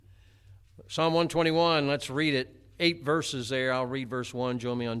Psalm 121, let's read it. 8 verses there. I'll read verse 1,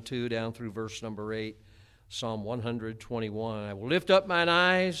 join me on 2, down through verse number 8. Psalm 121. I will lift up mine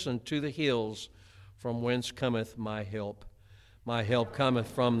eyes unto the hills, from whence cometh my help. My help cometh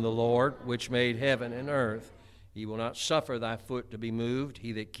from the Lord, which made heaven and earth. He will not suffer thy foot to be moved.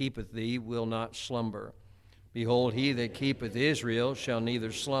 He that keepeth thee will not slumber. Behold, he that keepeth Israel shall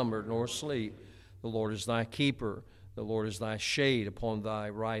neither slumber nor sleep. The Lord is thy keeper. The Lord is thy shade upon thy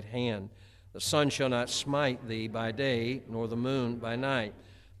right hand. The sun shall not smite thee by day, nor the moon by night.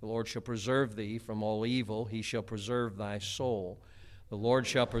 The Lord shall preserve thee from all evil. He shall preserve thy soul. The Lord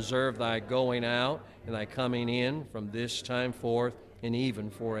shall preserve thy going out and thy coming in from this time forth and even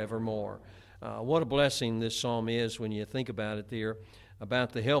forevermore. What a blessing this psalm is when you think about it there,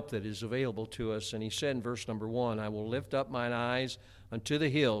 about the help that is available to us. And he said in verse number 1, I will lift up mine eyes unto the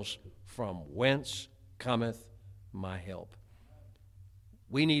hills, from whence cometh my help.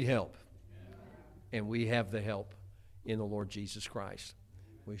 We need help, and we have the help in the Lord Jesus Christ.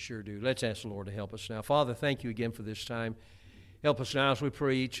 We sure do. Let's ask the Lord to help us now. Father, thank you again for this time. Help us now as we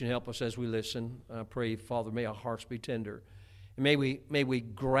preach, and help us as we listen. I pray, Father, may our hearts be tender. And may we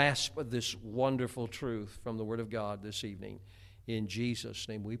grasp this wonderful truth from the Word of God this evening. In Jesus'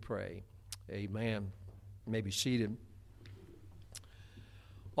 name we pray. Amen. You may be seated.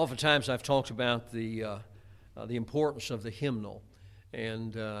 Oftentimes I've talked about the importance of the hymnal.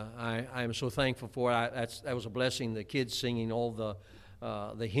 And I am so thankful for it. That was a blessing, the kids singing all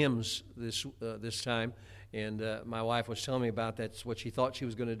the hymns this time. And my wife was telling me about that's what she thought she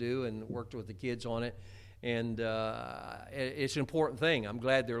was going to do, and worked with the kids on it. And it's an important thing. I'm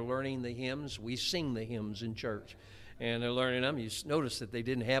glad they're learning the hymns. We sing the hymns in church, and they're learning them. You notice that they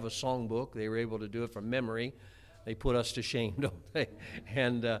didn't have a songbook. They were able to do it from memory. They put us to shame, don't they?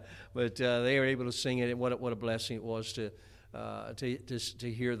 And but they were able to sing it, and what a blessing it was to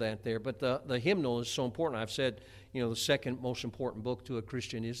hear that there. But the hymnal is so important. I've said, the second most important book to a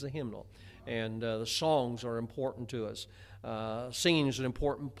Christian is the hymnal. And the songs are important to us. Singing is an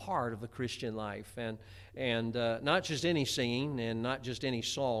important part of the Christian life. And not just any singing and not just any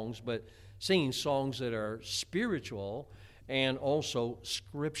songs, but singing songs that are spiritual and also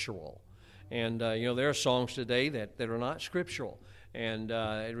scriptural. And, there are songs today that are not scriptural. And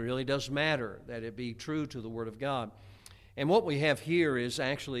it really does matter that it be true to the Word of God. And what we have here is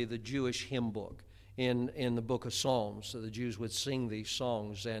actually the Jewish hymn book in the book of Psalms. So the Jews would sing these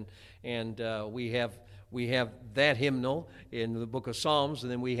songs, and we have that hymnal in the book of Psalms,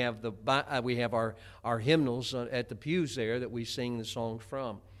 and then we have our hymnals at the pews there that we sing the songs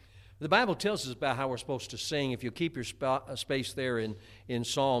from. The Bible tells us about how we're supposed to sing. If you keep your space there in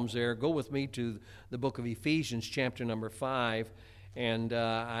Psalms there, go with me to the book of Ephesians, chapter number 5. And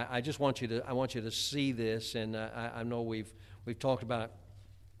I just want you to see this, and I know we've talked about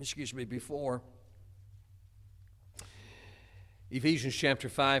it, before. Ephesians chapter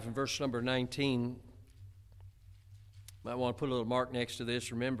 5 and verse number 19. Might want to put a little mark next to this.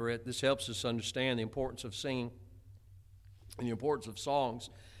 Remember it. This helps us understand the importance of singing and the importance of songs.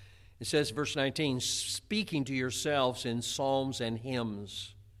 It says, verse 19, speaking to yourselves in psalms and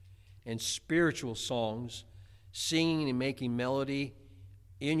hymns and spiritual songs, singing and making melody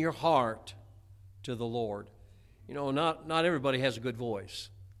in your heart to the Lord. Not everybody has a good voice,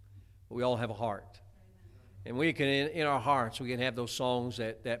 but we all have a heart. And we can, in our hearts, we can have those songs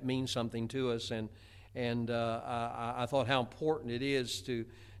that mean something to us. And I thought how important it is to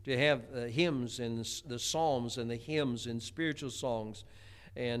have the hymns and the psalms and the hymns and spiritual songs.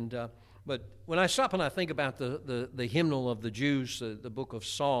 And but when I stop and I think about the hymnal of the Jews, the book of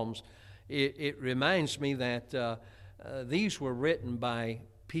Psalms, it reminds me that these were written by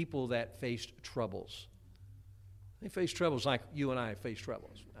people that faced troubles. They faced troubles like you and I face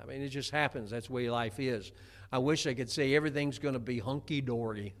troubles. I mean, it just happens. That's the way life is. I wish I could say everything's going to be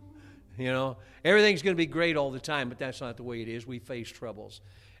hunky-dory. Everything's going to be great all the time, but that's not the way it is. We face troubles.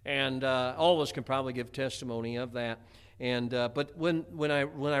 And all of us can probably give testimony of that. And but when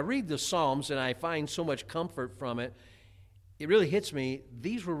I read the Psalms and I find so much comfort from it, it really hits me.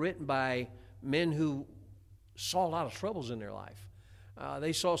 These were written by men who saw a lot of troubles in their life.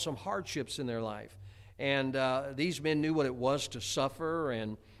 They saw some hardships in their life. And these men knew what it was to suffer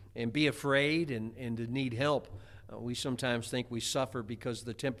and be afraid and to need help. We sometimes think we suffer because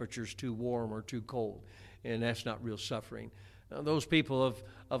the temperature's too warm or too cold, and that's not real suffering. Those people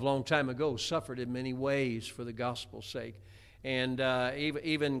of long time ago suffered in many ways for the gospel's sake. And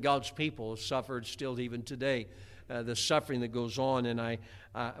even God's people suffered still even today, the suffering that goes on. And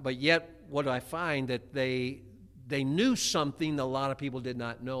but yet what I find that they knew something that a lot of people did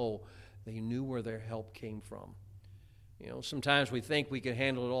not know. They knew where their help came from. Sometimes we think we can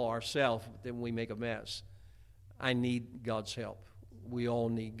handle it all ourselves, but then we make a mess. I need God's help. We all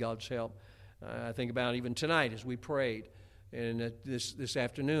need God's help. I think about even tonight as we prayed, and this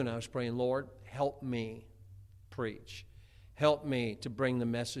afternoon I was praying, Lord, help me preach. Help me to bring the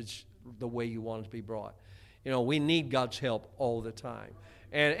message the way you want it to be brought. We need God's help all the time.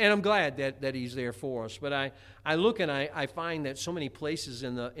 And I'm glad that He's there for us. But I look and I find that so many places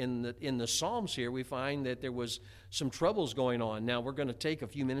in the Psalms here, we find that there was some troubles going on. Now we're going to take a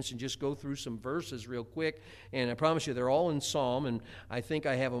few minutes and just go through some verses real quick. And I promise you, they're all in Psalm, and I think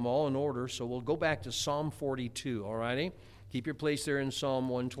I have them all in order. So we'll go back to Psalm 42. All righty, keep your place there in Psalm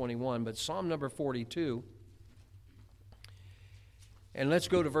 121, but Psalm number 42. And let's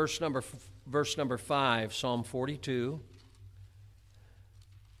go to verse number 5, Psalm 42.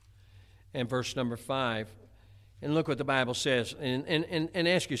 And verse number 5. And look what the Bible says. And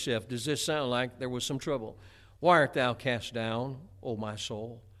ask yourself, does this sound like there was some trouble? Why art thou cast down, O my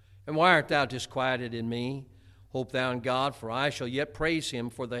soul? And why art thou disquieted in me? Hope thou in God, for I shall yet praise Him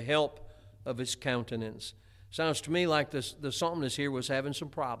for the help of His countenance. Sounds to me like the psalmist here was having some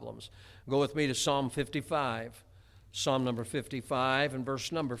problems. Go with me to Psalm 55. Psalm number 55 and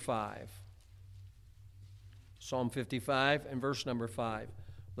verse number 5. Psalm 55 and verse number 5.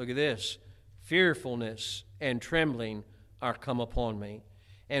 Look at this. Fearfulness and trembling are come upon me,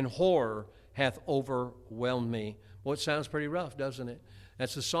 and horror hath overwhelmed me. Well, it sounds pretty rough, doesn't it?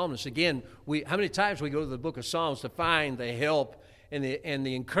 That's the psalmist. Again, how many times we go to the book of Psalms to find the help and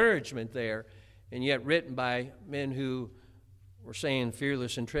the encouragement there, and yet written by men who were saying,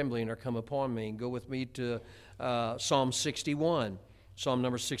 fearless and trembling are come upon me. Go with me to Psalm 61. Psalm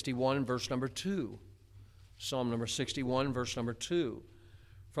number 61, verse number 2. Psalm number 61, verse number 2.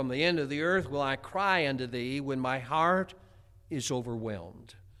 From the end of the earth will I cry unto thee when my heart is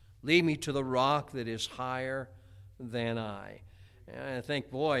overwhelmed. Lead me to the rock that is higher than I. And I think,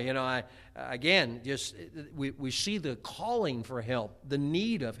 boy, we see the calling for help, the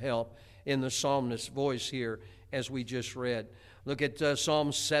need of help in the psalmist's voice here as we just read. Look at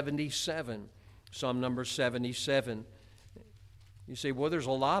Psalm 77, Psalm number 77. You say, well, there's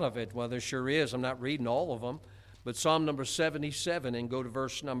a lot of it. Well, there sure is. I'm not reading all of them. But Psalm number 77, and go to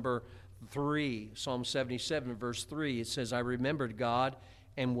verse number 3. Psalm 77, verse 3, it says, I remembered God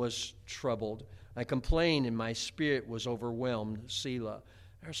and was troubled. I complained and my spirit was overwhelmed. Selah.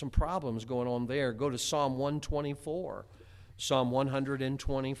 There are some problems going on there. Go to Psalm 124. Psalm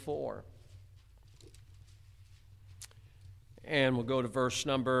 124. And we'll go to verse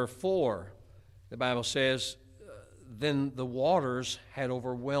number 4. The Bible says, then the waters had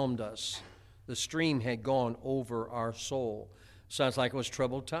overwhelmed us. The stream had gone over our soul. Sounds like it was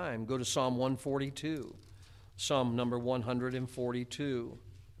troubled time. Go to Psalm 142. Psalm number 142.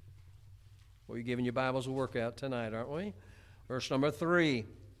 We're giving your Bibles a workout tonight, aren't we? Verse number 3.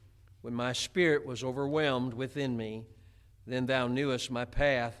 When my spirit was overwhelmed within me, then thou knewest my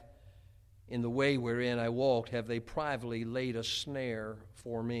path. In the way wherein I walked, have they privately laid a snare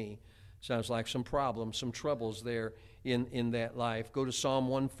for me. Sounds like some problems, some troubles there in that life. Go to Psalm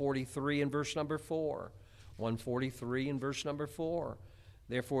 143 and verse number 4. 143 and verse number 4.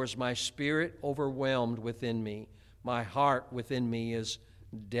 Therefore is my spirit overwhelmed within me. My heart within me is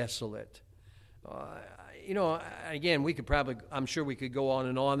desolate. Again, I'm sure we could go on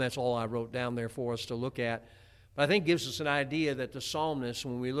and on. That's all I wrote down there for us to look at. But I think it gives us an idea that the psalmist,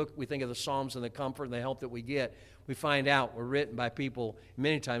 when we think of the Psalms and the comfort and the help that we get, we find out were written by people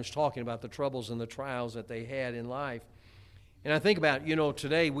many times talking about the troubles and the trials that they had in life. And I think about,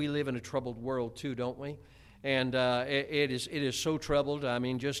 today we live in a troubled world too, don't we? And it is so troubled. I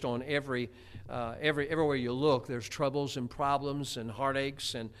mean, just on everywhere you look, there's troubles and problems and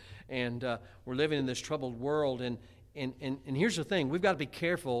heartaches, and we're living in this troubled world. And here's the thing: we've got to be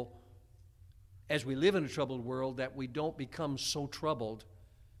careful as we live in a troubled world that we don't become so troubled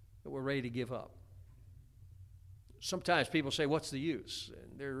that we're ready to give up. Sometimes people say, "What's the use?"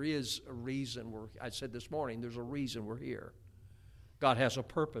 And there is a reason. I said this morning, there's a reason we're here. God has a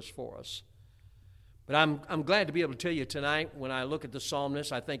purpose for us. But I'm glad to be able to tell you tonight, when I look at the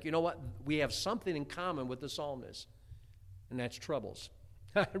psalmist, I think, you know what? We have something in common with the psalmist, and that's troubles.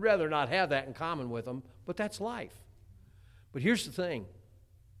 I'd rather not have that in common with them, but that's life. But here's the thing.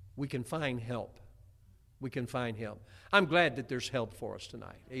 We can find help. We can find help. I'm glad that there's help for us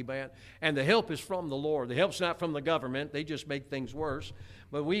tonight. Amen. And the help is from the Lord. The help's not from the government. They just make things worse.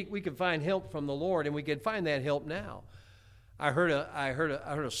 But we can find help from the Lord, and we can find that help now. I heard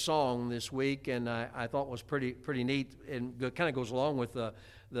a song this week, and I thought was pretty neat, and it kind of goes along with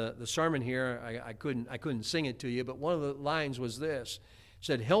the sermon here. I couldn't sing it to you, but one of the lines was this. It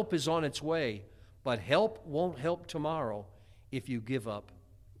said, "Help is on its way, but help won't help tomorrow if you give up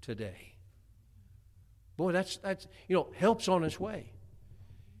today. Boy, that's help's on its way.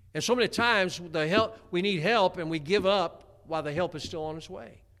 And so many times we need help and we give up while the help is still on its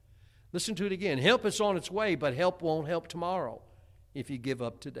way. Listen to it again. Help is on its way, but help won't help tomorrow if you give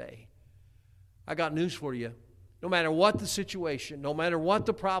up today. I got news for you. No matter what the situation, no matter what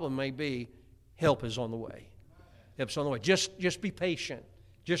the problem may be, help is on the way. Help's on the way. Just be patient.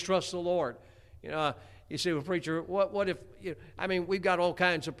 Just trust the Lord. You say, well, preacher, what if, we've got all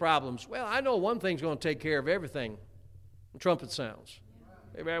kinds of problems. Well, I know one thing's going to take care of everything. The trumpet sounds.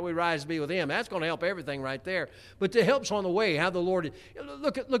 We rise to be with Him. That's going to help everything right there. But the help's on the way. How the Lord,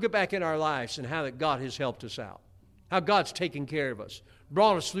 look at back in our lives and how that God has helped us out. How God's taken care of us,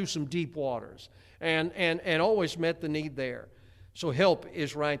 brought us through some deep waters, and always met the need there. So help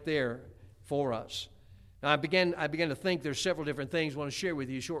is right there for us. Now, I began to think there's several different things I want to share with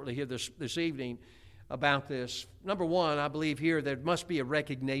you shortly here this evening about this. Number one, I believe here there must be a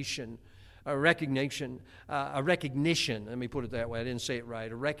recognition. Let me put it that way. I didn't say it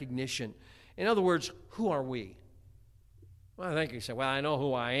right. A recognition. In other words, who are we? Well, I think you say, well, I know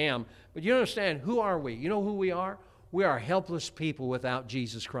who I am. But you understand, who are we? You know who we are? We are helpless people without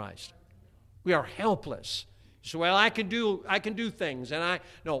Jesus Christ. We are helpless. So, well, I can do things.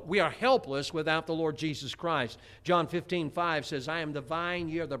 No, we are helpless without the Lord Jesus Christ. John 15:5 says, I am the vine,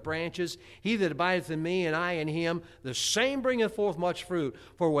 ye are the branches. He that abideth in me, and I in him, the same bringeth forth much fruit.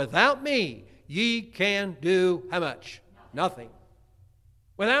 For without me, ye can do how much? Nothing.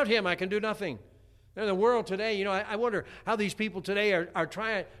 Without Him, I can do nothing. In the world today, I wonder how these people today are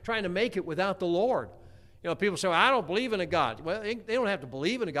trying to make it without the Lord. People say, well, I don't believe in a God. Well, they don't have to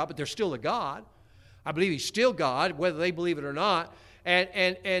believe in a God, but they're still a God. I believe He's still God, whether they believe it or not. And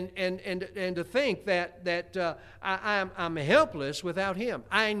to think that I'm helpless without Him.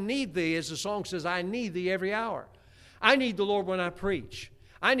 I need Thee, as the song says, I need Thee every hour. I need the Lord when I preach.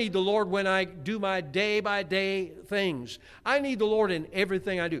 I need the Lord when I do my day-by-day things. I need the Lord in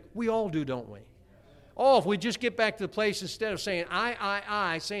everything I do. We all do, don't we? Oh, if we just get back to the place instead of saying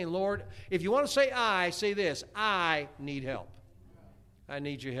I, saying, Lord, if you want to say I, say this, I need help. I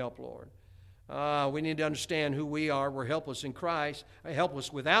need your help, Lord. We need to understand who we are. We're helpless in Christ,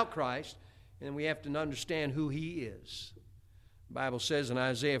 helpless without Christ, and we have to understand who He is. The Bible says in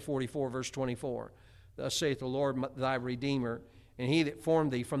Isaiah 44, verse 24, Thus saith the Lord thy Redeemer, and He that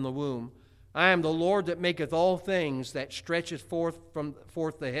formed thee from the womb. I am the Lord that maketh all things, that stretcheth forth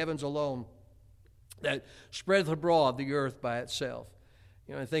the heavens alone, that spreadeth abroad the earth by itself.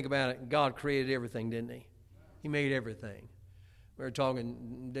 Think about it. God created everything, didn't He? He made everything. We were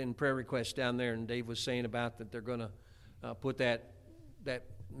talking in prayer requests down there, and Dave was saying about that they're going to put that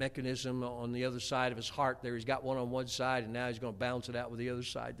mechanism on the other side of his heart there. He's got one on one side, and now he's going to balance it out with the other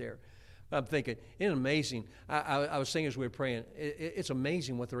side there. I'm thinking, isn't it amazing? I was thinking as we were praying, it's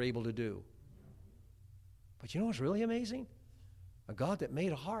amazing what they're able to do. But you know what's really amazing? A God that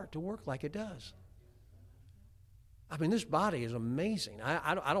made a heart to work like it does. This body is amazing.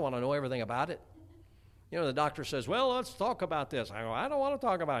 I don't want to know everything about it. The doctor says, well, let's talk about this. I go, I don't want to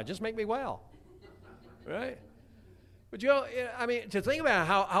talk about it. Just make me well. Right? But, to think about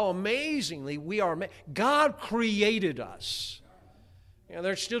how amazingly we are made. God created us.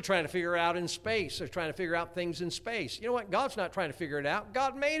 They're still trying to figure out in space. They're trying to figure out things in space. You know what? God's not trying to figure it out.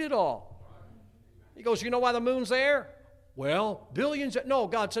 God made it all. He goes, you know why the moon's there? Well, billions. No,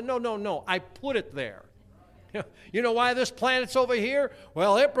 God said, no. I put it there. You know why this planet's over here?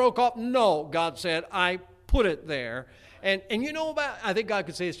 Well, it broke off. No, God said, I put it there. And I think God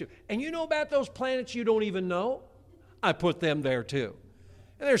could say this too. And you know about those planets you don't even know? I put them there too.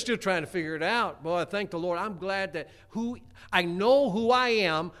 And they're still trying to figure it out. Boy, I thank the Lord. I'm glad that I know who I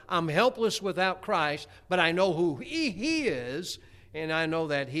am. I'm helpless without Christ, but I know who He is. And I know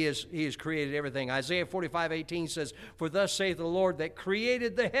that He has created everything. Isaiah 45:18 says, For thus saith the Lord that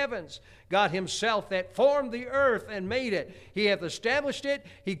created the heavens, God Himself that formed the earth and made it. He hath established it.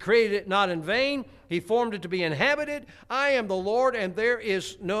 He created it not in vain. He formed it to be inhabited. I am the Lord, and there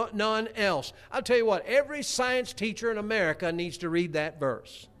is none else. I'll tell you what, every science teacher in America needs to read that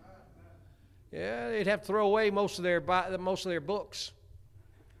verse. Yeah, they'd have to throw away most of their books.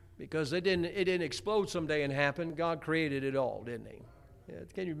 Because it didn't explode someday and happen. God created it all, didn't He? Yeah,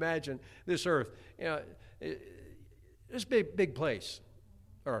 can you imagine this earth? This big place,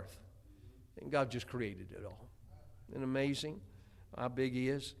 earth. And God just created it all. Isn't it amazing how big He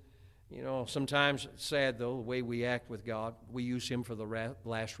is? Sometimes it's sad, though, the way we act with God. We use Him for the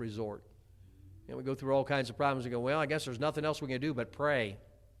last resort. We go through all kinds of problems and go, well, I guess there's nothing else we can do but pray.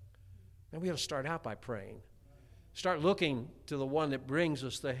 And we have to start out by praying. Start looking to the one that brings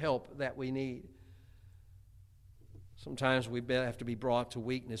us the help that we need. Sometimes we have to be brought to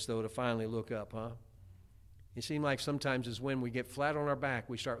weakness, though, to finally look up, huh? It seems like sometimes is when we get flat on our back,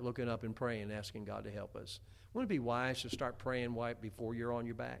 we start looking up and praying, asking God to help us. Wouldn't it be wise to start praying right before you're on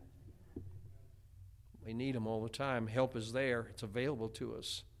your back? We need Him all the time. Help is there. It's available to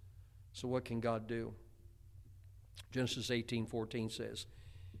us. So what can God do? Genesis 18:14 says,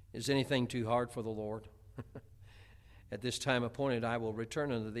 "Is anything too hard for the Lord? At this time appointed I will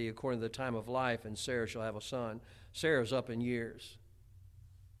return unto thee according to the time of life, and Sarah shall have a son." Sarah's up in years.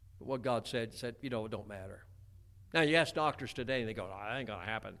 But what God said, it don't matter. Now you ask doctors today, and they go, "Oh, that ain't going to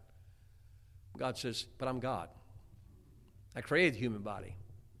happen." God says, "But I'm God. I created the human body.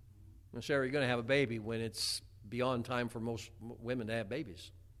 And Sarah, you're going to have a baby when it's beyond time for most women to have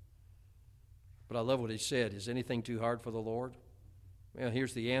babies." But I love what He said. Is anything too hard for the Lord? Well,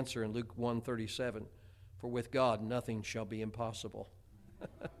 here's the answer in Luke 1:37. "For with God nothing shall be impossible."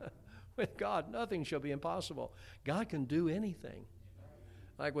 With God nothing shall be impossible. God can do anything.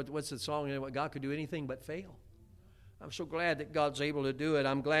 Like what's the song? God could do anything but fail. I'm so glad that God's able to do it.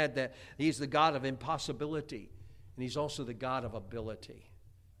 I'm glad that He's the God of impossibility. And He's also the God of ability.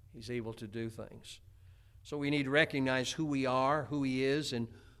 He's able to do things. So we need to recognize who we are, who He is, and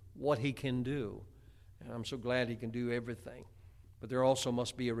what He can do. And I'm so glad He can do everything. But there also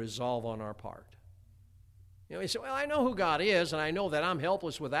must be a resolve on our part. You say, "Well, I know who God is, and I know that I'm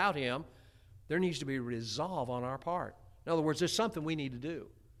helpless without Him." There needs to be a resolve on our part. In other words, there's something we need to do.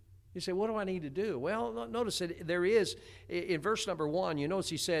 You say, "What do I need to do?" Well, notice that there is, in verse number 1, you notice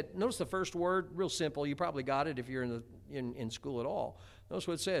he said, notice the first word, real simple. You probably got it if you're in school at all. Notice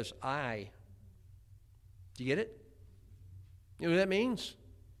what it says, I. Do you get it? You know what that means?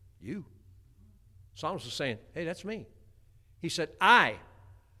 You. Psalmist is saying, hey, that's me. He said, I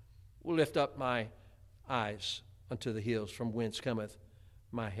will lift up my eyes unto the hills, from whence cometh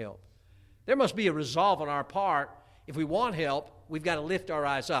my help. There must be a resolve on our part. If we want help, we've got to lift our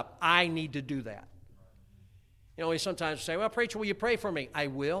eyes up. I need to do that. You know, we sometimes say, "Well, preacher, will you pray for me?" I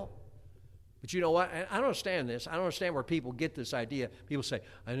will. But you know what? I don't understand this. I don't understand where people get this idea. People say,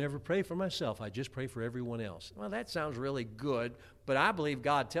 "I never pray for myself. I just pray for everyone else." Well, that sounds really good, but I believe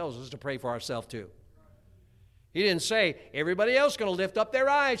God tells us to pray for ourselves too. He didn't say, everybody else is going to lift up their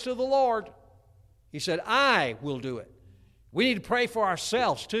eyes to the Lord. He said, I will do it. We need to pray for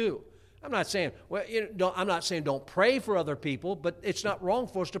ourselves too. I'm not saying, I'm not saying don't pray for other people, but it's not wrong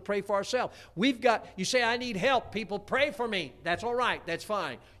for us to pray for ourselves. You say, "I need help. People, pray for me." That's all right. That's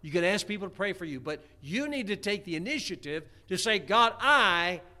fine. You can ask people to pray for you, but you need to take the initiative to say, "God,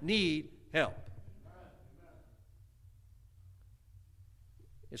 I need help."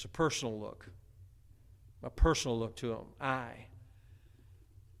 It's a personal look to Him. I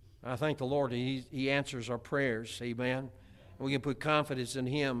thank the Lord. He answers our prayers. Amen. We can put confidence in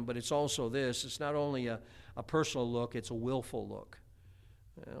Him, but it's also this. It's not only a personal look, it's a willful look.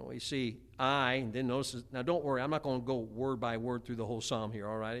 We see I, and then notice, now don't worry, I'm not going to go word by word through the whole psalm here,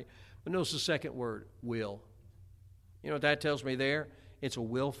 all right? But notice the second word, will. You know what that tells me there? It's a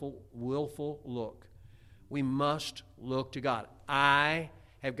willful look. We must look to God. I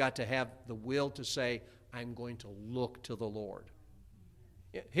have got to have the will to say, I'm going to look to the Lord.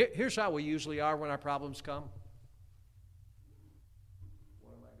 Here's how we usually are when our problems come.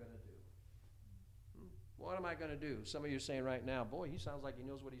 What am I going to do? Some of you are saying right now, boy, he sounds like he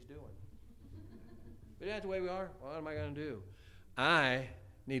knows what he's doing. But isn't that the way we are? What am I going to do? I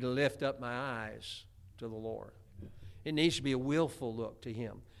need to lift up my eyes to the Lord. It needs to be a willful look to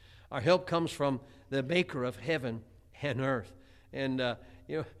Him. Our help comes from the Maker of heaven and earth. And,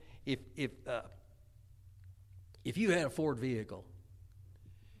 if you had a Ford vehicle,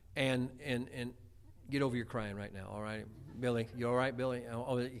 and get over your crying right now, all right? Billy, you all right, Billy?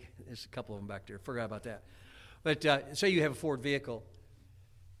 Oh, there's a couple of them back there. Forgot about that. But say you have a Ford vehicle,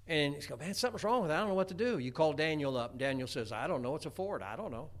 and you go, "Man, something's wrong with it. I don't know what to do." You call Daniel up, and Daniel says, "I don't know. It's a Ford. I don't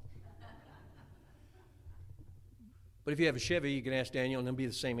know." But if you have a Chevy, you can ask Daniel, and it'll be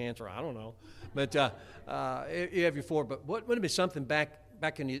the same answer. I don't know. But you have your Ford. But wouldn't it be something back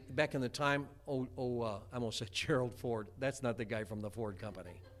in the time? I almost said Gerald Ford. That's not the guy from the Ford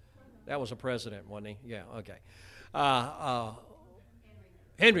company. That was a president, wasn't he? Yeah. Okay.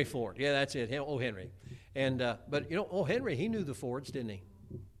 Henry Ford. Yeah, that's it. Henry. And but Henry, he knew the Fords, didn't he?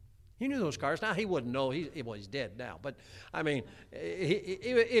 He knew those cars. Now he wouldn't know. He's dead now. But I mean,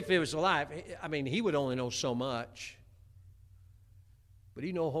 if he was alive, he would only know so much. But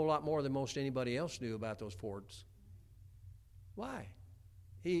he knew a whole lot more than most anybody else knew about those Fords. Why?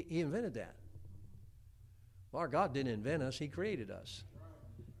 He invented that. Well, our God didn't invent us. He created us.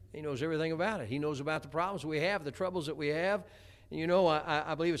 He knows everything about it. He knows about the problems we have, the troubles that we have. And you know,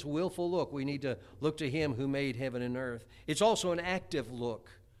 I believe it's a willful look. We need to look to Him who made heaven and earth. It's also an active look.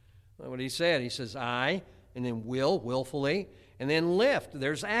 What He said, He says, I, and then willfully, and then lift.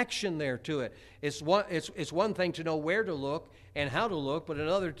 There's action there to it. It's one thing to know where to look and how to look, but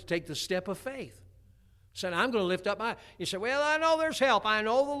another to take the step of faith. Saying, I'm going to lift up my... You say, well, I know there's help. I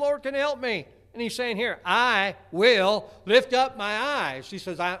know the Lord can help me. And He's saying here, I will lift up my eyes. He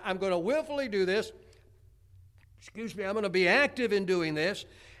says, I'm going to willfully do this. Excuse me, I'm going to be active in doing this.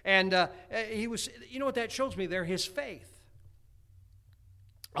 And he was, you know what that shows me there? His faith.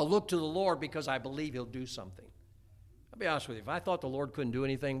 I'll look to the Lord because I believe He'll do something. I'll be honest with you. If I thought the Lord couldn't do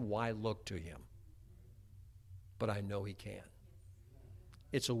anything, why look to Him? But I know He can.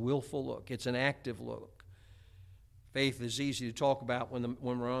 It's a willful look. It's an active look. Faith is easy to talk about when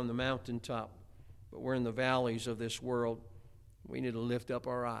we're on the mountaintop, but we're in the valleys of this world. We need to lift up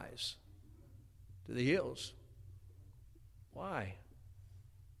our eyes to the hills. Why?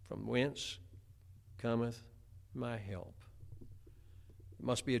 From whence cometh my help? It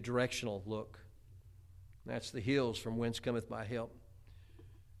must be a directional look. That's the hills from whence cometh my help.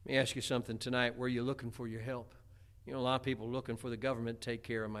 Let me ask you something tonight. Where are you looking for your help? You know, a lot of people are looking for the government to take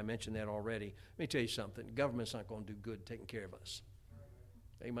care of them. I mentioned that already. Let me tell you something. The government's not going to do good taking care of us.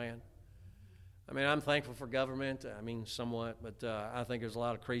 Amen. I mean, I'm thankful for government. I mean, somewhat. But I think there's a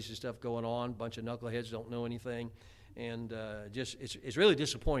lot of crazy stuff going on. A bunch of knuckleheads don't know anything. And it's really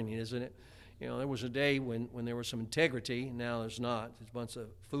disappointing, isn't it? You know, there was a day when there was some integrity. Now there's not. There's a bunch of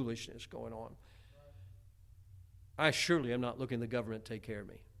foolishness going on. I surely am not looking to the government to take care of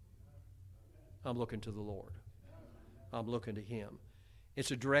me. I'm looking to the Lord. I'm looking to Him.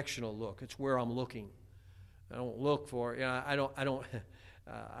 It's a directional look. It's where I'm looking. I don't look for. You know, I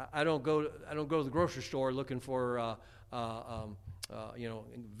don't go to the grocery store looking for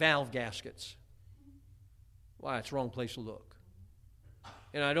valve gaskets. Why? It's the wrong place to look.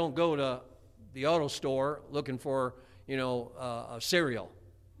 And I don't go to the auto store looking for a cereal.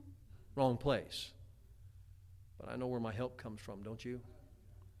 Wrong place. But I know where my help comes from. Don't you?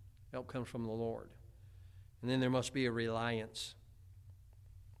 Help comes from the Lord. And then there must be a reliance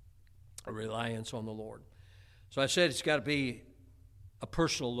on the Lord. So I said it's got to be a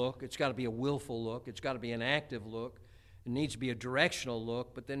personal look. It's got to be a willful look. It's got to be an active look. It needs to be a directional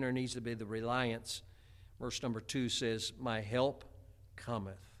look, but then there needs to be the reliance. Verse number 2 says, my help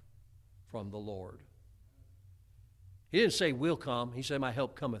cometh from the Lord. He didn't say will come. He said, my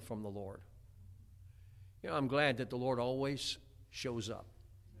help cometh from the Lord. You know, I'm glad that the Lord always shows up.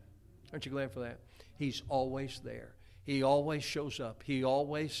 Aren't you glad for that? He's always there. He always shows up. He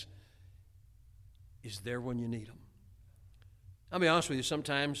always is there when you need Him. I'll be honest with you,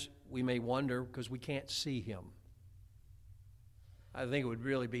 sometimes we may wonder because we can't see Him. I think it would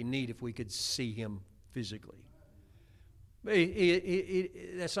really be neat if we could see Him physically. But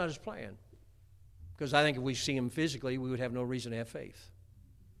that's not His plan. Because I think if we see Him physically, we would have no reason to have faith.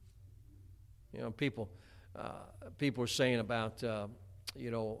 You know, people are saying about,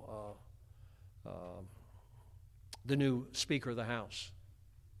 the new Speaker of the House.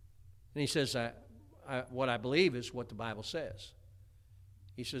 And he says, what I believe is what the Bible says.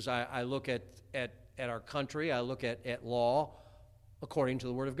 He says, I look at our country, I look at law according to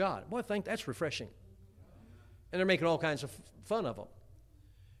the Word of God. Boy, I think that's refreshing. And they're making all kinds of fun of him.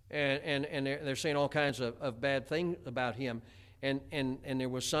 And they're saying all kinds of bad things about him. And there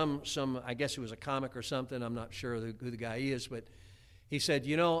was some I guess it was a comic or something, I'm not sure who the guy is, but he said,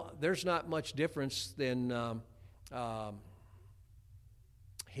 there's not much difference than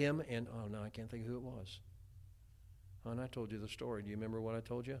him and, I can't think of who it was. And I told you the story. Do you remember what I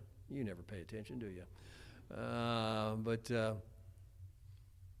told you? You never pay attention, do you?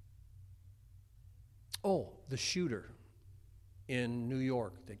 The shooter in New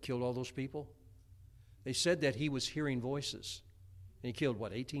York that killed all those people. They said that he was hearing voices. And he killed,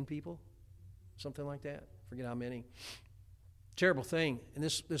 18 people? Something like that. Forget how many. Terrible thing. And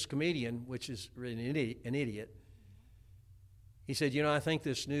this comedian, which is really an idiot, he said, I think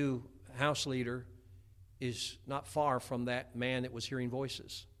this new House leader is not far from that man that was hearing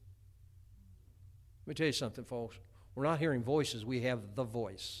voices. Let me tell you something, folks. We're not hearing voices. We have the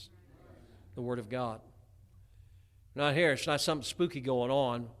voice, the Word of God. We're not here. It's not something spooky going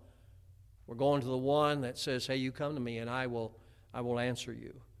on. We're going to the one that says, hey, you come to me and I will answer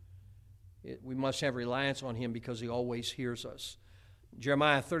you. We must have reliance on Him because He always hears us.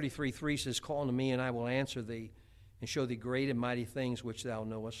 Jeremiah 33:3 says, call unto me and I will answer thee and show thee great and mighty things which thou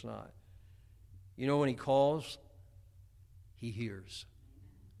knowest not. When He calls, He hears.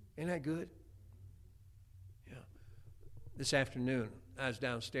 Isn't that good? Yeah. This afternoon, I was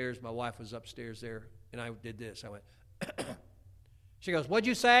downstairs. My wife was upstairs there, and I did this. I went, She goes, "What'd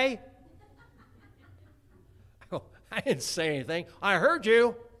you say?" I go, "I didn't say anything. I heard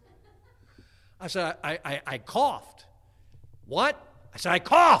you." I said, I coughed. "What?" I said, "I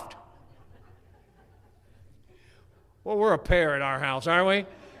coughed." Well, we're a pair at our house, aren't we?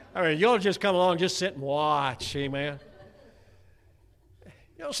 I mean, you'll just come along, just sit and watch, amen.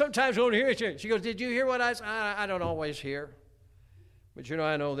 You know, sometimes we don't hear it. She goes, "Did you hear what I said?" I don't always hear. But you know,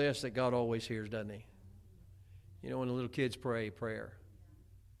 I know this, that God always hears, doesn't he? You know, when the little kids pray a prayer.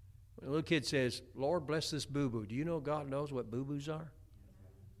 When the little kid says, "Lord, bless this boo-boo," do you know God knows what boo-boos are?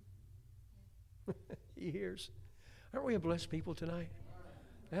 He hears. Aren't we a blessed people tonight?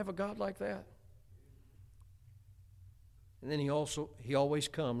 To have a God like that. And then he always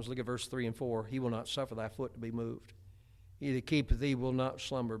comes. Look at verse 3 and 4. "He will not suffer thy foot to be moved. He that keepeth thee will not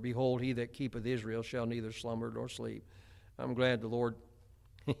slumber. Behold, he that keepeth Israel shall neither slumber nor sleep." I'm glad the Lord,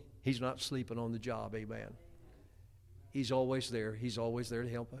 he's not sleeping on the job, amen. He's always there. He's always there to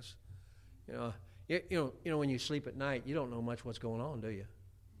help us. You know, when you sleep at night, you don't know much what's going on, do you?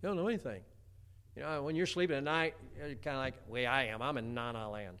 You don't know anything. You know, when you're sleeping at night, you're kind of like the way I am. I'm in Nana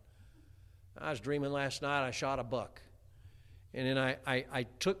land. I was dreaming last night I shot a buck. And then I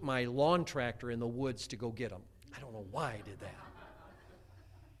took my lawn tractor in the woods to go get him. I don't know why I did that.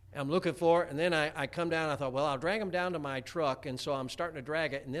 I'm looking for it, and then I come down, and I thought, well, I'll drag him down to my truck, and so I'm starting to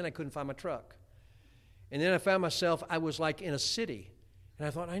drag it, and then I couldn't find my truck. And then I found myself, I was like in a city, and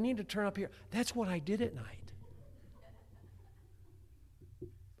I thought, I need to turn up here. That's what I did at night.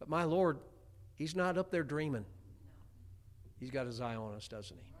 But my Lord, he's not up there dreaming. He's got his eye on us,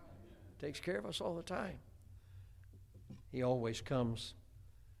 doesn't he? Takes care of us all the time. He always comes.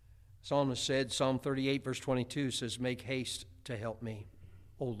 Psalmist said, Psalm 38, verse 22 says, "Make haste to help me,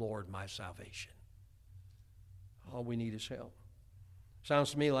 O Lord, my salvation." All we need is help.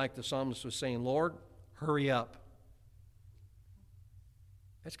 Sounds to me like the psalmist was saying, "Lord, hurry up."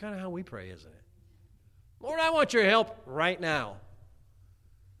 That's kind of how we pray, isn't it? "Lord, I want your help right now."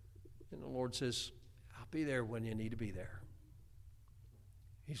 And the Lord says, "I'll be there when you need to be there."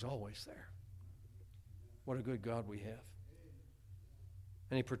 He's always there. What a good God we have.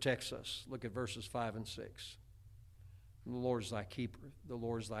 And he protects us. Look at verses 5 and 6. "The Lord is thy keeper. The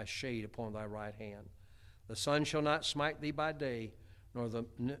Lord is thy shade upon thy right hand. The sun shall not smite thee by day, nor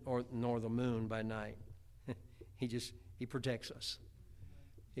the moon by night." He protects us.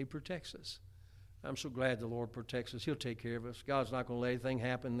 He protects us. I'm so glad the Lord protects us. He'll take care of us. God's not going to let anything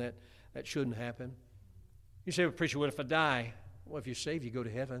happen that shouldn't happen. You say, "Well, preacher, what if I die?" Well, if you're saved, you go to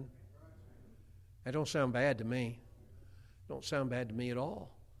heaven. That don't sound bad to me. Don't sound bad to me at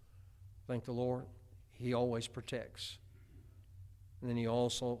all. Thank the Lord. He always protects. And then he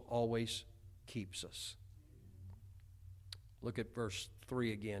also always keeps us. Look at verse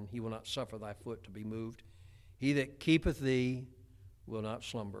 3 again. "He will not suffer thy foot to be moved. He that keepeth thee will not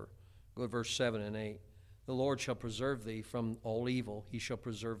slumber." Go to verse 7 and 8. "The Lord shall preserve thee from all evil. He shall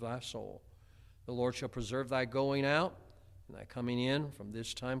preserve thy soul. The Lord shall preserve thy going out and thy coming in from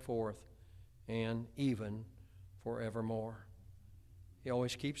this time forth and even forevermore." He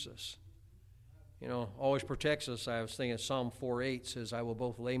always keeps us. You know, always protects us. I was thinking Psalm 4:8 says, "I will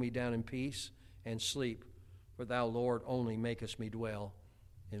both lay me down in peace and sleep, for thou, Lord, only makest me dwell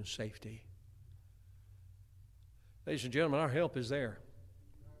in safety." Ladies and gentlemen, our help is there.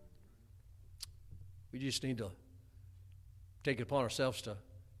 We just need to take it upon ourselves to,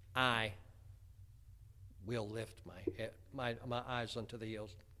 "I will lift my head, my eyes unto the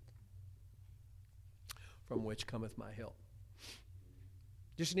hills, from which cometh my help."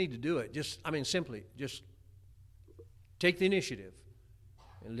 Just need to do it. Simply, just take the initiative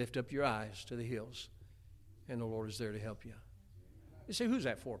and lift up your eyes to the hills, and the Lord is there to help you. You say, "Who's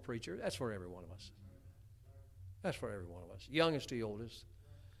that for, preacher?" That's for every one of us. That's for every one of us, youngest to the oldest.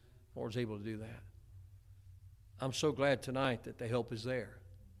 The Lord's able to do that. I'm so glad tonight that the help is there.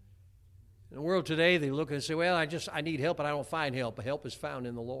 In the world today, they look and say, "Well, I need help, but I don't find help." But help is found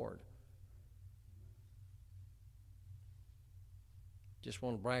in the Lord. Just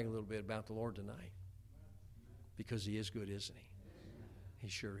want to brag a little bit about the Lord tonight, because he is good, isn't he? He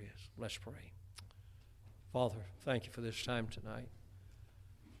sure is. Let's pray. Father, thank you for this time tonight.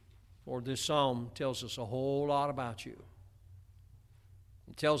 Lord, this psalm tells us a whole lot about you.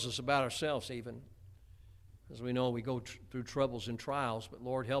 It tells us about ourselves even. As we know, we go through troubles and trials, but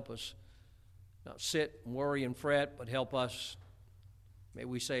Lord, help us not sit and worry and fret, but help us. May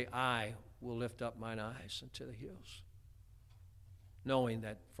we say, "I will lift up mine eyes unto the hills, knowing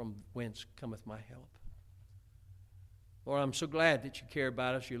that from whence cometh my help." Lord, I'm so glad that you care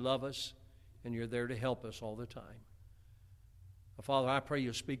about us, you love us, and you're there to help us all the time. Father, I pray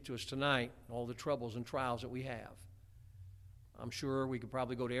you'll speak to us tonight, all the troubles and trials that we have. I'm sure we could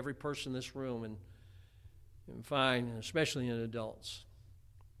probably go to every person in this room and find, especially in adults,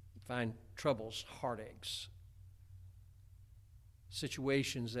 find troubles, heartaches,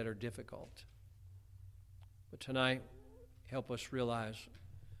 situations that are difficult. But tonight, help us realize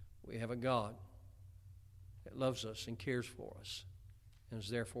we have a God that loves us and cares for us and is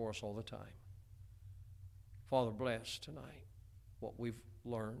there for us all the time. Father, bless tonight what we've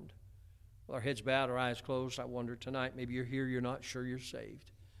learned. With our heads bowed, our eyes closed, I wonder tonight, maybe you're here, you're not sure you're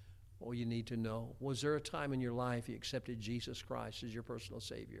saved. Well, you need to know, was there a time in your life you accepted Jesus Christ as your personal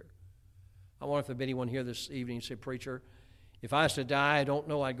Savior? I wonder if there's anyone here this evening and say, Preacher, if I was to die, I don't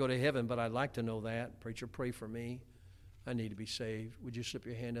know I'd go to heaven, but I'd like to know that. Preacher, pray for me. I need to be saved. Would you slip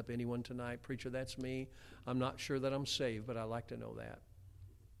your hand up, anyone tonight? Preacher, that's me. I'm not sure that I'm saved, but I'd like to know that.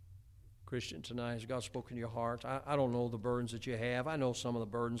 Christian, tonight, has God spoken to your heart? I don't know the burdens that you have. I know some of the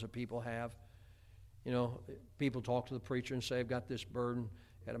burdens that people have. You know, people talk to the preacher and say, I've got this burden.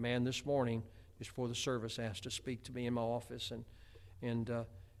 Had a man this morning, just before the service, asked to speak to me in my office, and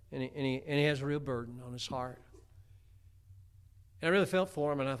he has a real burden on his heart. And I really felt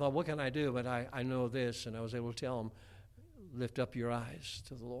for him, and I thought, what can I do? But I know this, and I was able to tell him, lift up your eyes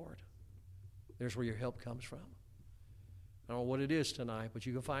to the Lord. There's where your help comes from. I don't know what it is tonight, but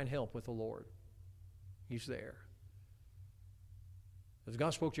you can find help with the Lord. He's there. If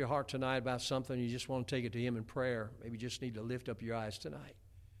God spoke to your heart tonight about something, you just want to take it to Him in prayer, maybe you just need to lift up your eyes tonight.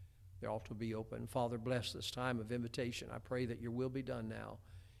 They ought to be open. Father, bless this time of invitation. I pray that your will be done now.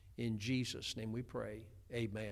 In Jesus' name we pray. Amen.